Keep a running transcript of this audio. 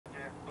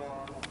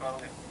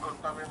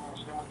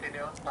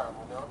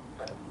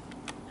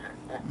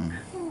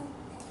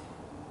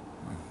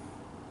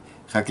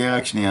חכה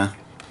רק שנייה.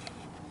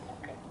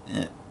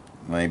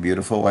 My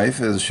beautiful wife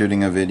is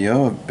shooting a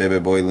video of baby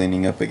boy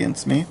leaning up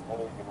against me.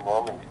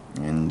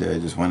 And I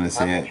just want to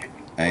say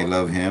I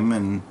love him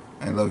and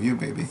I love you,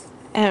 baby.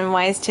 And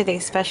why is today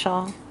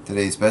special?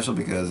 Today's special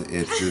because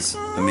it's this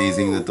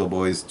amazing little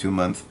boy's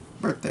 2-month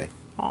birthday.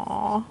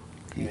 Aww.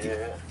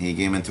 He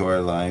came into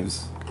our lives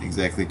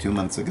exactly 2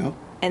 months ago.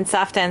 And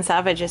Safta and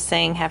Saba just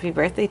saying happy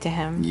birthday to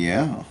him.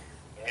 Yeah.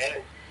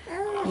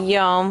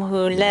 Yom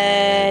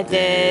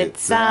Huledet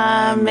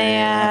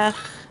Sameach.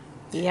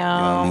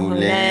 Yom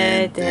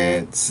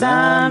Huledet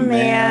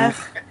Sameach.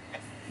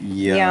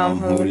 Yom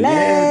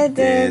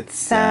Huledet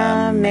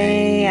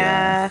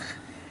Sameach.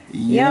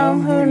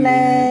 Yom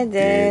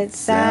Huledet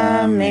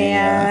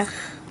Sameach.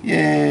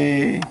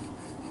 Yay!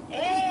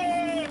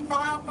 Hey,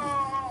 bravo!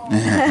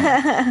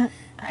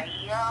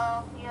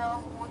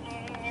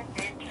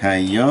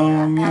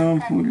 Hayom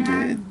Yom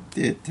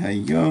Huledet,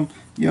 Hayom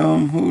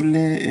Yom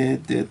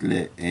Huledet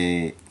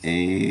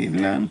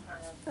le'elan.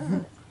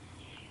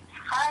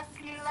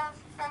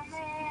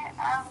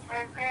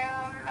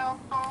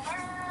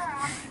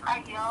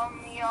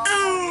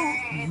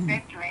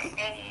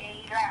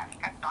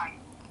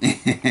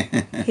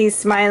 He's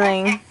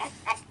smiling.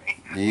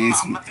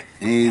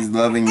 He's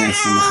loving this.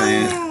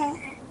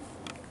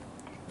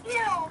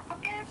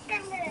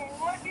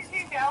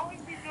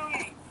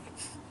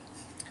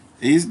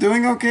 He's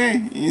doing okay.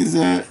 He's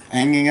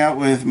hanging out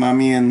with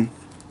mommy and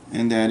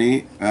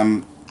daddy.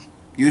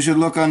 You should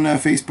look on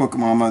Facebook,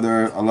 Mama. There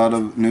are a lot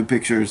of new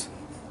pictures.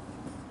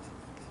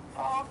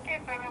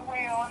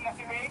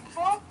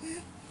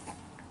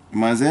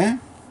 מה זה?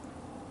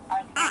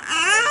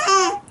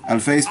 על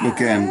פייסבוק,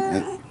 כן.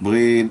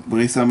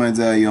 ברי שמה את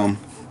זה היום.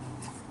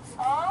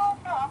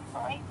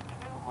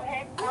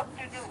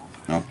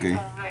 אוקיי.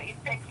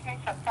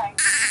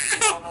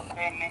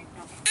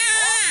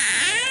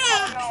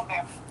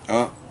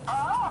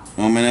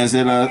 הוא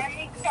מנסה לה...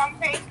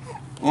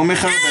 הוא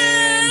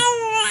מחרבן.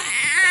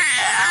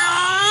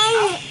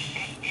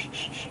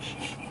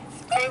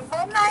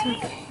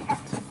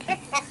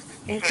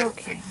 It's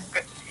okay.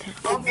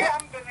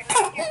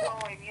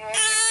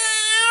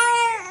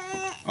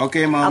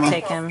 Okay, Mama. I'll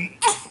take him.